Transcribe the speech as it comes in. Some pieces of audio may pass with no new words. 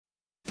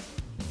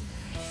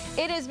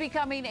It is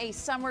becoming a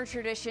summer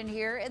tradition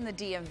here in the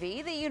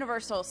DMV. The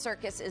UniverSoul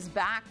Circus is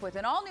back with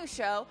an all-new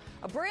show,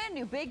 a brand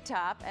new big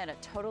top, and a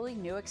totally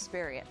new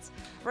experience.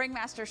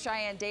 Ringmaster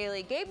Cheyenne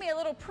Daly gave me a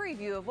little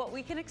preview of what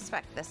we can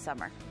expect this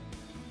summer.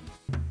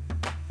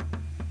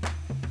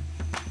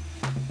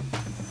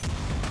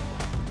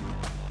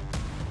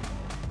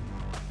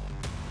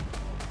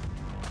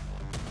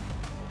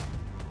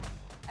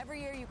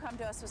 Every year you come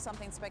to us with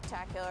something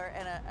spectacular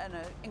and an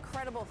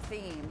incredible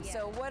theme. Yes.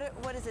 So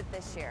what is it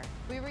this year?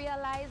 We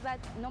realize that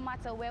no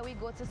matter where we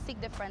go to seek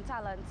different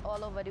talents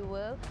all over the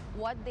world,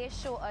 what they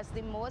show us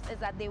the most is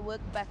that they work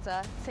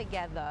better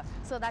together.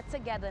 So that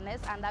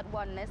togetherness and that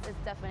oneness is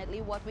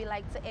definitely what we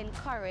like to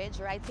encourage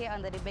right here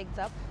under the big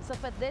top. So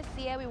for this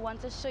year, we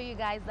want to show you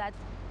guys that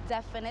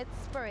definite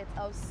spirit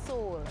of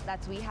soul that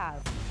we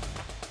have.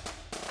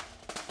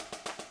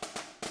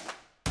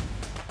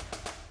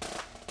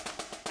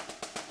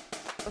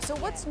 So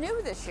what's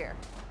new this year?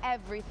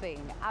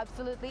 Everything,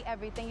 absolutely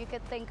everything you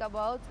could think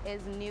about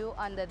is new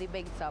under the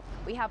big top.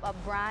 We have a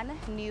brand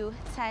new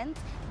tent.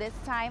 This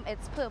time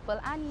it's purple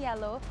and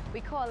yellow.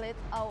 We call it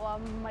our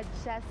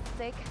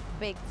majestic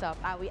big top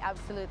and we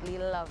absolutely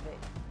love it.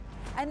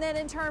 And then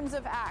in terms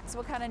of acts,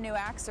 what kind of new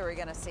acts are we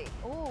going to see?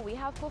 Oh, we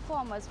have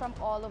performers from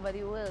all over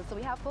the world. So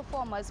we have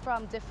performers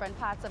from different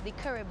parts of the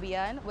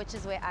Caribbean, which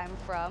is where I'm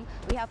from.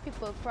 We have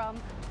people from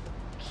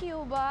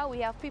Cuba. We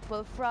have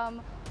people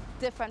from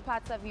different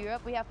parts of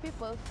Europe. We have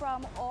people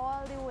from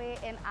all the way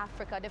in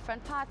Africa,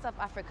 different parts of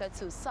Africa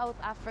too, South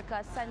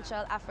Africa,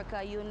 Central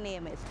Africa, you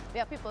name it. We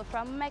have people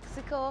from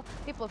Mexico,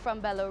 people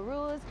from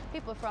Belarus,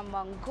 people from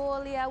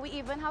Mongolia. We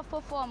even have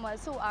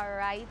performers who are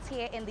right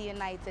here in the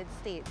United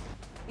States.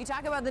 You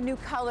talk about the new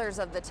colors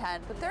of the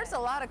tent, but there's a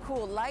lot of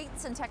cool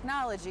lights and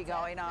technology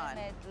going on.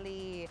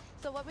 Definitely.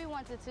 So what we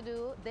wanted to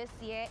do this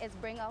year is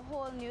bring a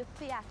whole new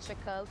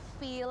theatrical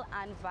feel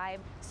and vibe.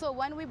 So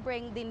when we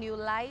bring the new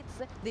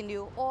lights, the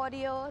new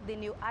audio, the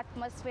new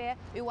atmosphere,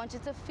 we want you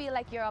to feel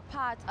like you're a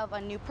part of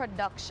a new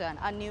production,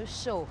 a new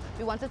show.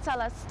 We want to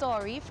tell a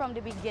story from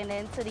the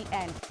beginning to the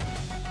end.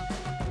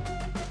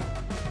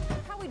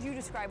 How would you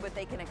describe what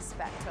they can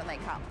expect when they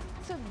come?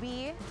 To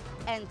be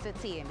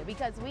entertained,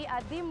 because we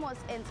are the most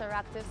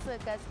interactive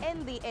circus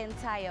in the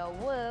entire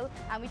world,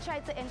 and we try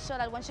to ensure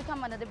that once you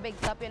come under the big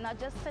top, you're not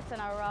just sitting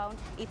around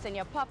eating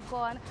your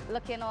popcorn,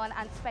 looking on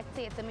and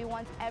spectating. We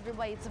want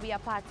everybody to be a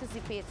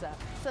participator.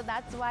 So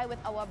that's why with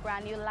our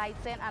brand new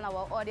lighting and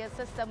our audio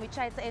system, we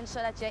try to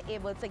ensure that you're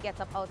able to get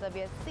up out of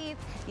your seat,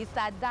 you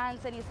start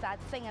dancing, you start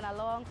singing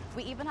along.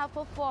 We even have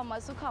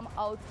performers who come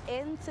out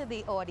into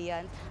the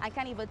audience and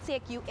can even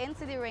take you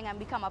into the ring and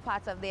become a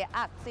part of their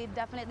act. So you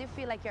definitely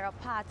feel like you're a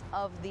part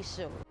of the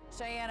show.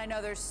 Cheyenne, I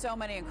know there's so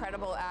many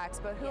incredible acts,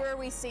 but who are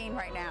we seeing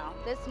right now?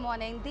 This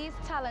morning, these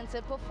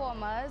talented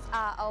performers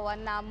are our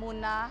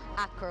Namuna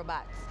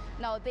acrobats.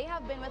 Now, they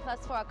have been with us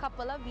for a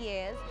couple of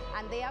years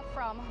and they are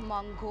from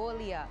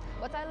Mongolia.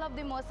 What I love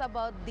the most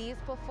about these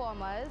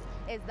performers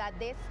is that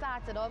they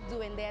started off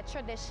doing their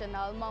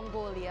traditional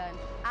Mongolian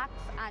acts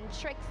and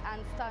tricks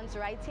and stunts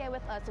right here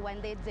with us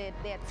when they did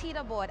their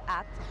teeterboard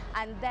act,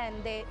 and then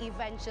they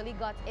eventually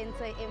got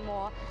into a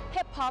more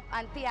hip-hop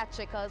and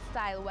theatrical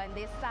style when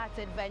they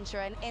started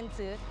venturing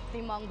into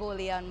the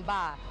Mongolian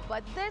bar.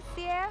 But this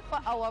year, for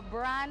our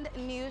brand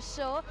new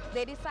show,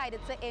 they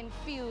decided to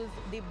infuse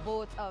the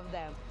both of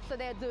them. So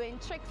they're doing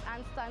tricks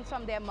and stunts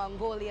from their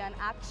Mongolian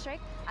act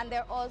trick, and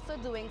they're also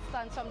doing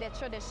stunts from their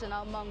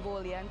traditional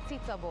Mongolian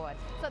teeterboard.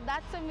 So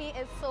that to me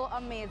is so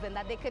amazing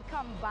that they could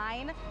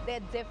combine their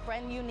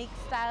different unique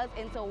styles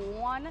into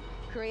one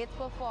great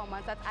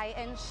performance that I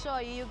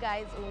ensure you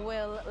guys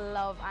will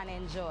love and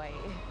enjoy.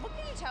 What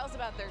can you tell us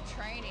about their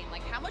training?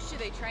 Like, how much do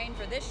they train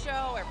for this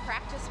show or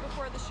practice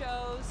before the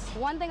shows?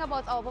 One thing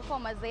about our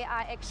performers, they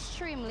are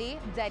extremely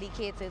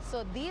dedicated.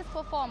 So these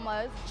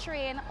performers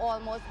train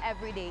almost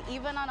every day,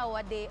 even on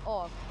our day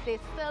off. They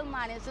still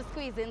manage to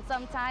squeeze in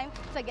some time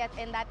to get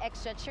in that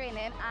extra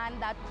training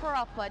and that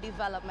proper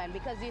development,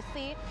 because you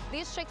see,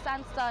 these tricks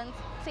and stunts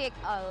take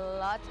a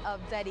lot of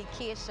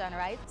dedication,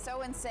 right?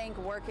 So in sync,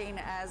 working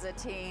as a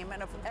team,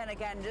 and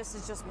again, this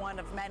is just one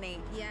of many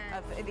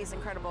of these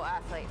incredible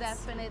athletes.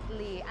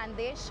 Definitely, and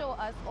they show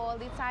us all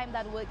the time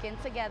that working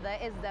together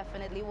is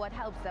definitely what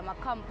helps them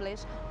accomplish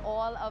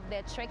all of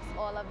their tricks,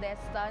 all of their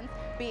stunts,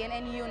 being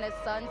in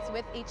unison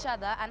with each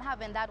other and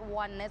having that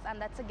oneness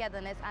and that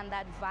togetherness and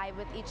that vibe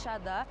with each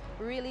other,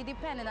 really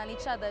depending on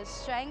each other's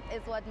strength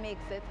is what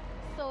makes it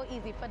so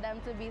easy for them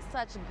to be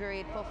such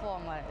great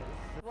performers.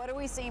 What are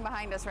we seeing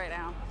behind us right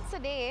now?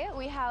 Today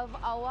we have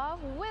our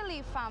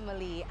Willie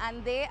family,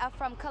 and they are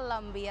from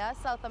Colombia,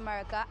 South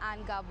America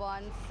and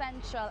Gabon,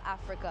 Central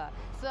Africa.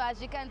 So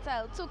as you can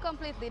tell, two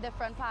completely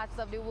different parts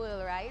of the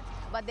world, right?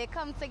 But they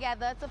come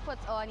together to put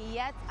on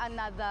yet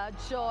another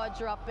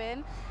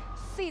jaw-dropping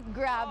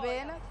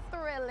seat-grabbing,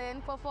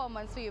 thrilling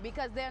performance for you,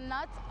 because they're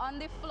not on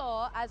the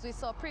floor as we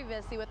saw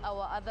previously with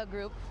our other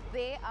group.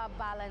 They are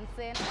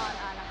balancing on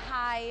a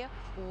high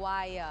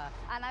wire.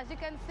 And as you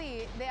can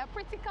see, they are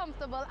pretty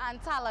comfortable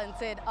and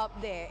talented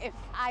up there, if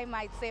I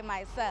might say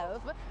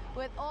myself.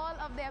 With all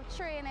of their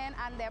training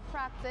and their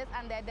practice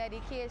and their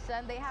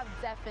dedication, they have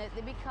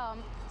definitely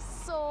become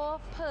so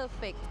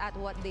perfect at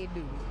what they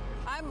do.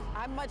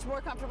 I'm much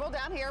more comfortable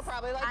down here,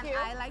 probably like you. And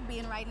I like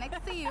being right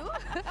next to you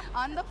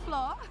on the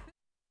floor.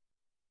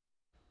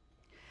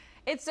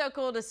 It's so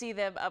cool to see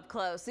them up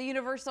close. The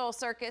UniverSoul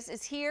Circus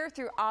is here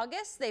through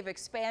August. They've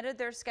expanded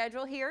their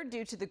schedule here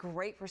due to the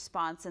great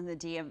response in the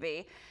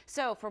DMV.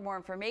 So for more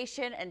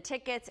information and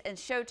tickets and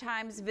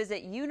showtimes,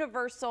 visit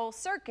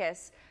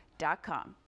UniverSoulCircus.com.